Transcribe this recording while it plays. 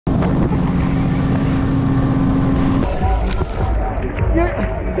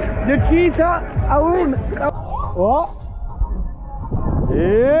The cheetah, I win. What?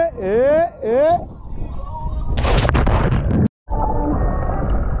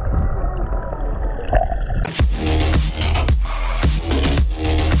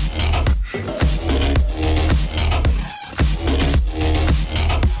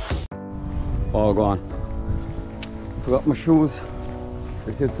 Oh, go on. Forgot my shoes.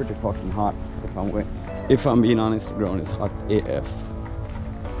 This is pretty fucking hot if I'm being honest, the ground is hot AF.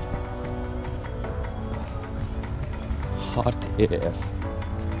 Hot AF.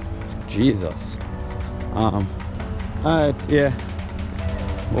 Jesus. Alright, yeah.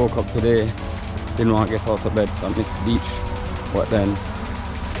 Woke up today. Didn't want to get out of bed, so I missed the beach. But then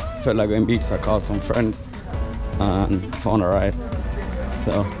felt like going beach, so I called some friends and found a ride.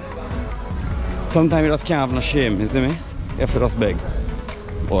 So sometimes you just can't have no shame, you see me? You have to just beg.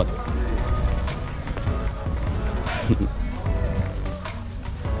 But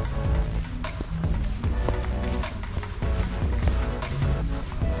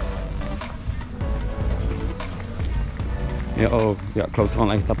yo, yeah, clothes on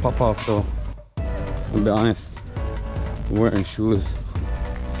like to pop off though. I'll be honest, I'm wearing shoes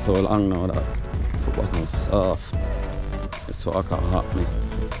so long now that foot bottom is soft. It's what I can't hurt me.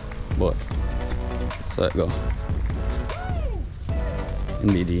 But so it go.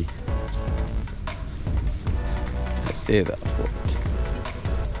 NBD. I say that, but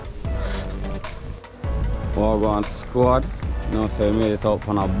Gwan Squad. Now, so we made it out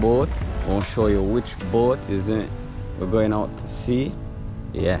on a boat. I'll show you which boat is in it. We're going out to sea.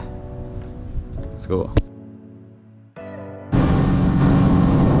 Yeah. Let's go.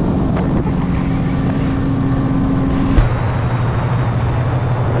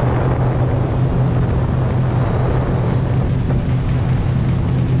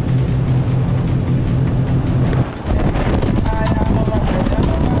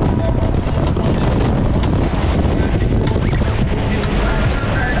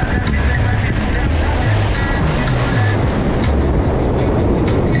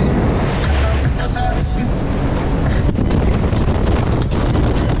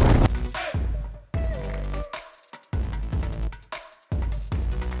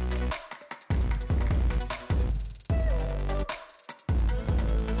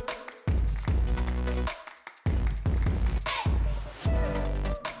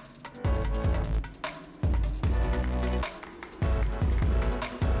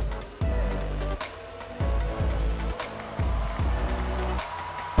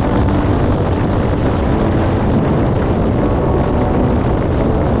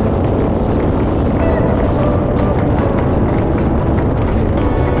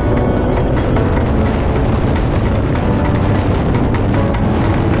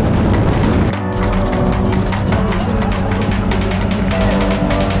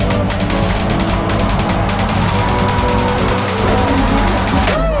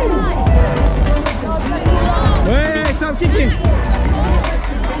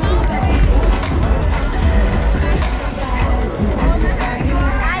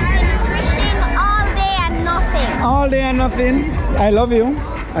 All day and nothing. I love you.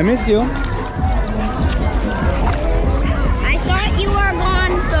 I miss you. I thought you were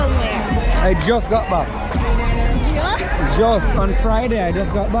gone somewhere. I just got back. Just on Friday, I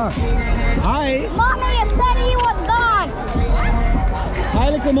just got back. Hi. Mommy, you said he was gone. Hi,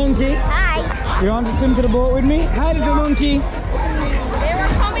 little monkey. Hi. You want to swim to the boat with me? Hi, little monkey. They were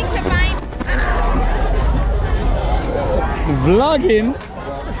coming to find. Vlogging.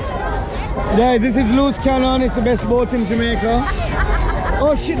 Yeah, this is Loose Cannon. It's the best boat in Jamaica.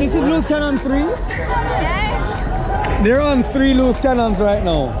 Oh shit, this is Loose Cannon 3. They're on 3 Loose Cannons right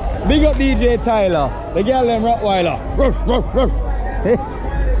now. Big up DJ Tyler. The girl them Rottweiler. Ruff, ruff, ruff.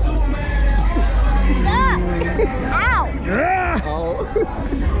 Ow.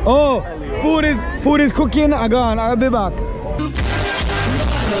 Oh, food is cooking. I gone. I'll be back.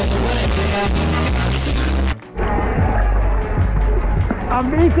 I'm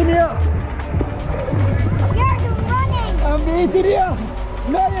beating you. You're running. I'm beating you.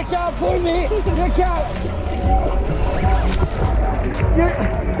 No, you can't pull me. You can't.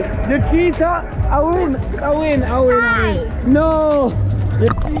 The cheetah. I win. I win. I win. I win. No. The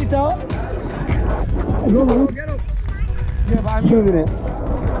cheetah. Go, get up. Yeah, but I'm using it. I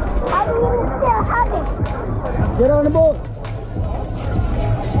will still have it. Get on the boat.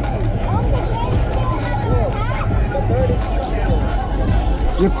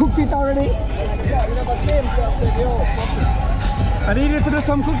 You cooked it already? I need you to do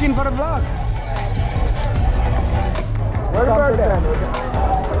some cooking for the vlog. Where's the bird then?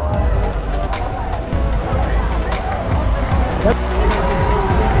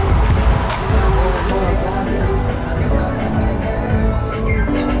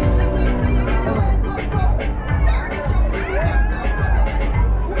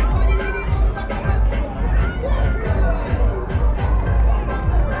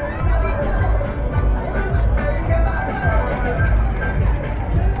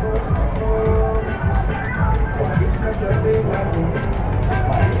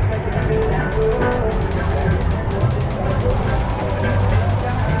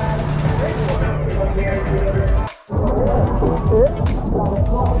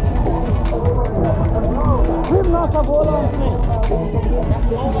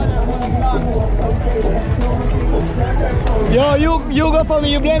 No, you go for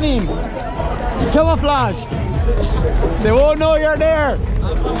me, you blend in. Camouflage. They won't know you're there.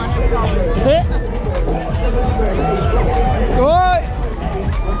 Hey. Oi.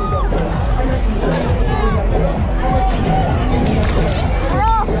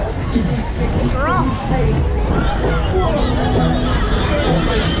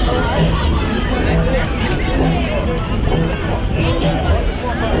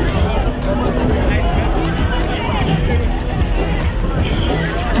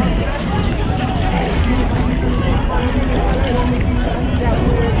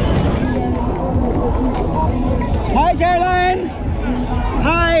 Hi Caroline!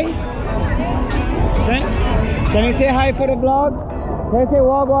 Hi! Can you say hi for the vlog? Can you say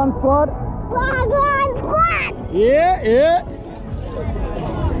Gwan Squad? Gwan Squad! Yeah, yeah!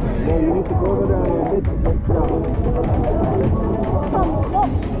 No, you need to go over there and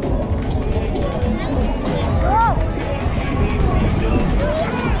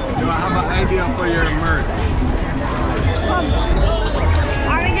Do I have an idea for your merch?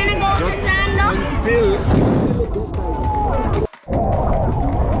 Are we gonna go to stand up?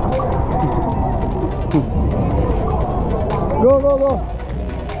 Go, go, go!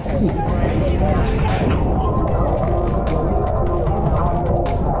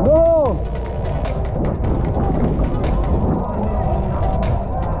 Go!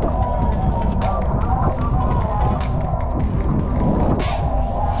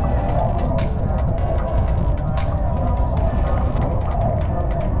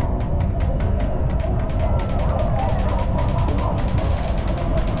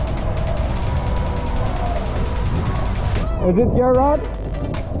 Is this your rod?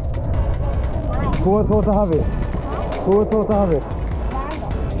 Who was supposed to have it? Who was supposed to have it?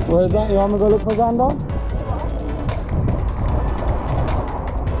 Where is that? You want me to go look for Xander?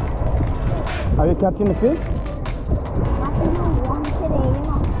 Are you catching the fish?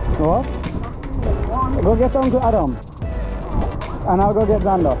 What? Go get Uncle Adam. And I'll go get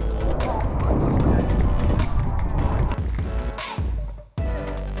Xander.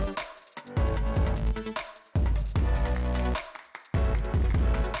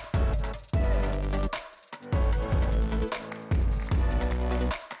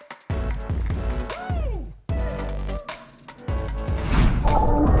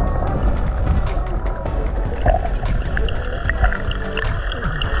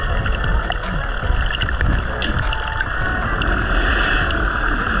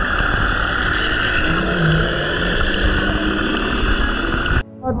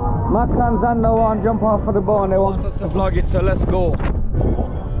 Max and Xander want to jump off of the boat and they want us to vlog it, so let's go.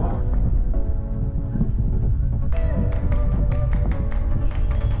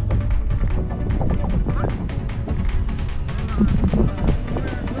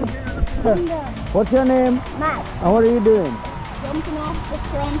 What's your name? Matt. And what are you doing? Jumping off the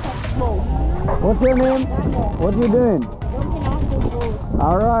front of the boat. What's your name? What are you doing? Jumping off the boat.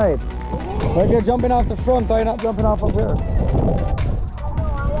 Alright. But you're jumping off the front, why are you not jumping off up here?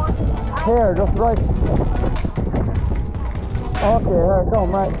 Here, just right. Okay, here,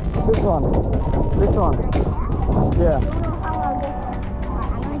 come, right. This one. This one. Yeah.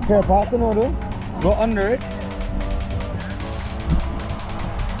 Here, pass the noodle. Go under it.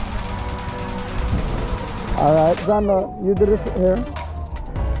 Alright, Xander, you did it here.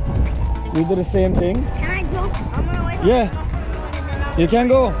 You did the same thing. Can I jump? I'm gonna wait. Yeah. You can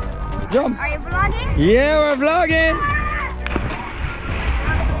go. Jump. Are you vlogging? Yeah, we're vlogging.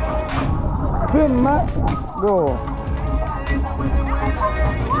 Swim, Matt. Go.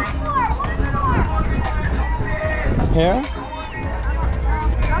 Here?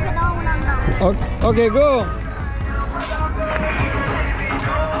 Okay, go.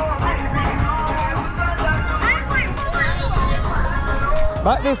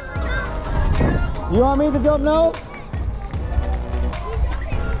 Back this. You want me to jump now?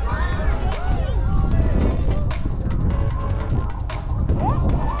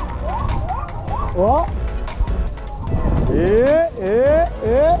 What? Yeah.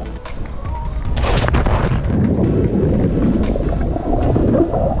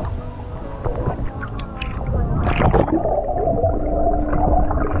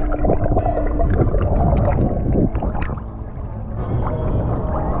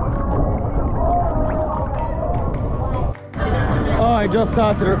 Oh, I just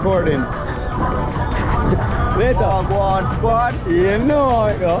started recording. Later. Gwan Squad. You know how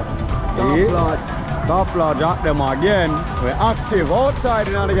it goes. Top floor, drop them again. We're active outside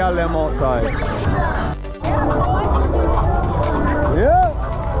and the girl them outside. Yeah.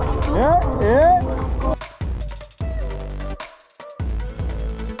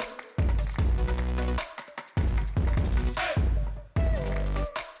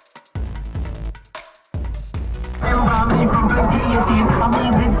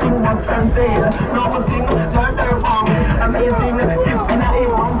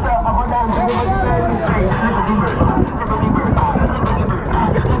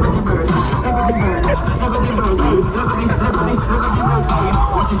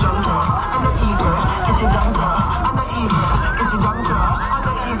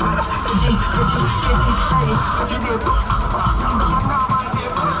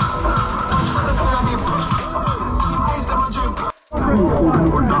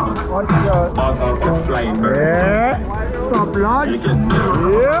 Top lot.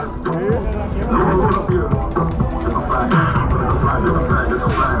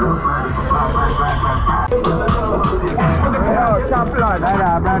 Top lot.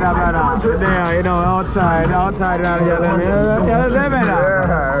 Brother. There, you know, outside around here. Yeah, better.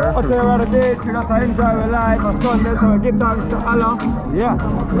 Out there on the beach, we got to enjoy our life on Sunday, so give thanks to Allah. Yeah.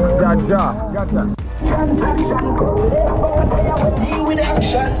 Gotcha. Deal with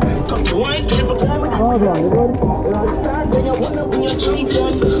action. Come to one table, come with start when you wanna be a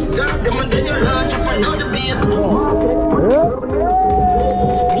champion. Dark them and then you launch up another beat.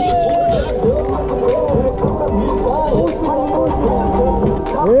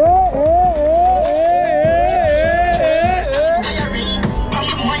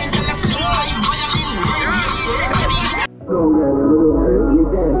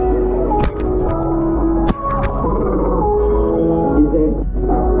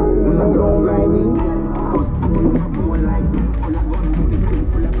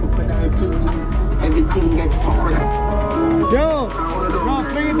 Yo, no,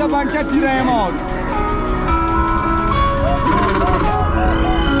 bring it up and catch them out.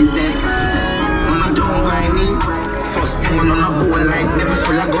 Is it? Mama don't buy me. First thing on a bowl line, never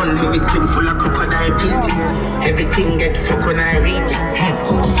full of gun, heavy clip full of crocodile teeth. Everything get fuck when I reach.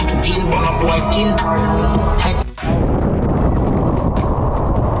 16 on a boy skin.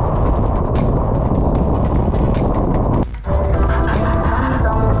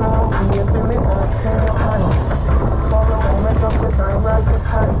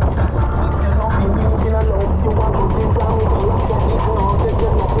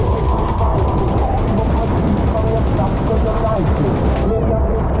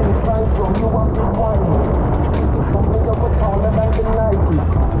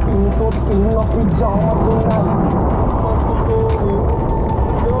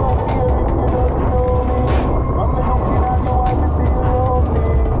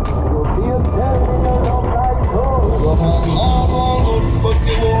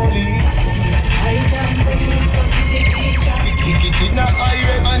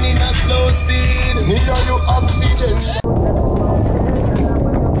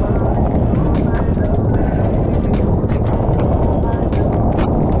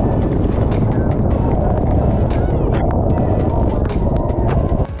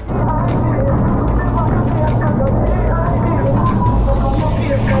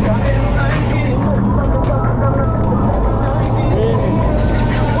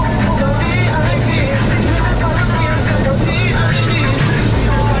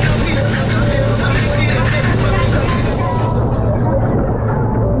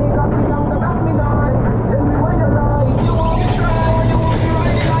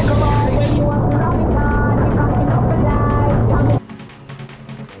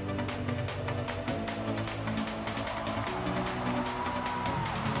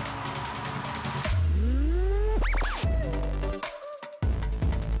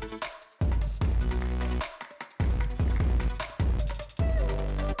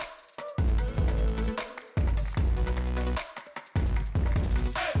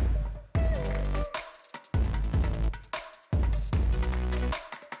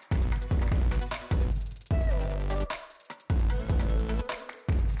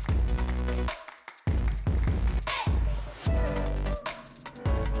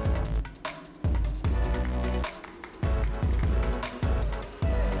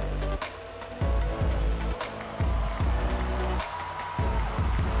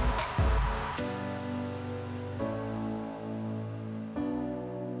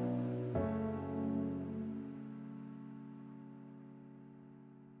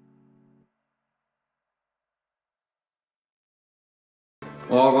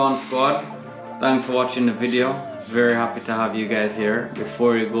 Gwan Squad, thanks for watching the video. Very happy to have you guys here.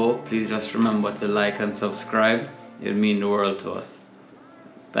 Before you go, please just remember to like and subscribe. It'll mean the world to us.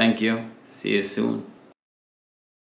 Thank you. See you soon.